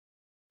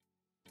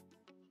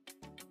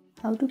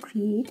how to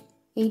create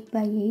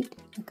 8x8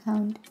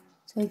 account.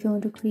 So if you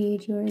want to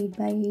create your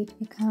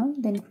 8x8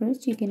 account, then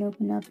first you can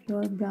open up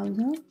your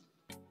browser,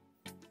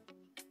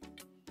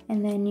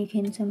 and then you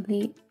can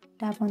simply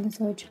tap on the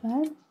search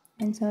bar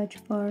and search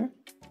for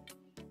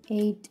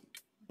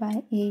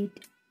 8x8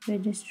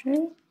 register.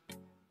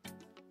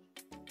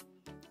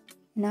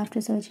 And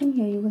after searching,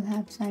 here you will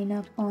have sign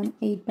up on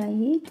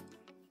 8x8.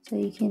 So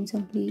you can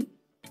simply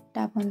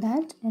tap on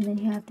that, and then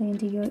you have to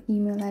enter your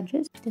email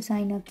address to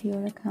sign up to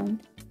your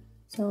account.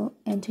 So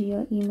enter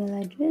your email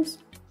address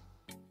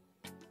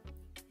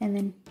and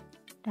then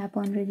tap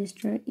on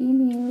register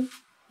email,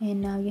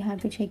 and now you have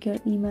to check your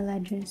email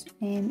address,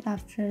 and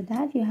after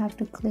that you have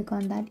to click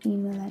on that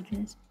email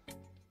address.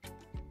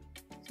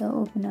 So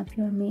open up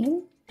your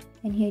mail,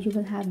 and here you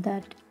will have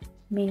that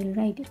mail,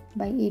 right,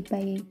 by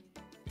 8x8.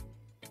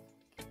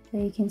 So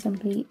you can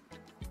simply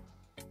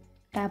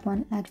tap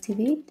on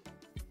activate,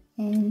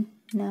 and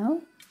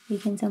now you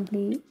can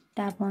simply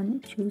tap on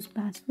choose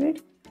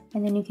password,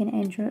 and then you can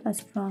enter a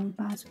strong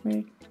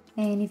password.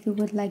 And if you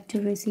would like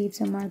to receive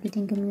some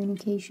marketing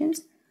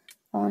communications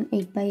on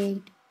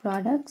 8x8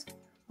 products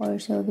or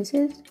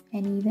services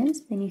and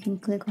events, then you can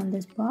click on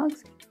this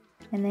box,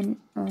 and then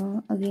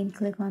again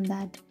click on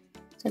that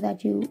so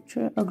that you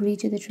agree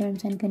to the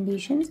terms and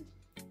conditions,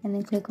 and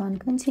then click on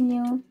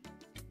continue.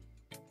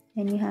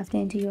 And you have to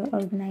enter your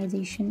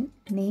organization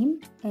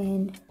name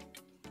and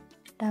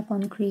tap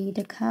on create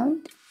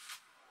account.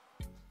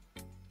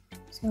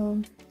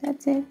 So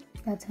that's it.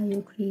 That's how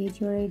you create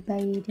your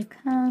 8x8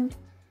 account.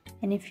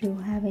 And if you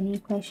have any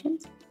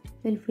questions,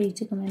 feel free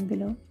to comment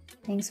below.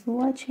 Thanks for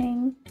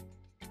watching.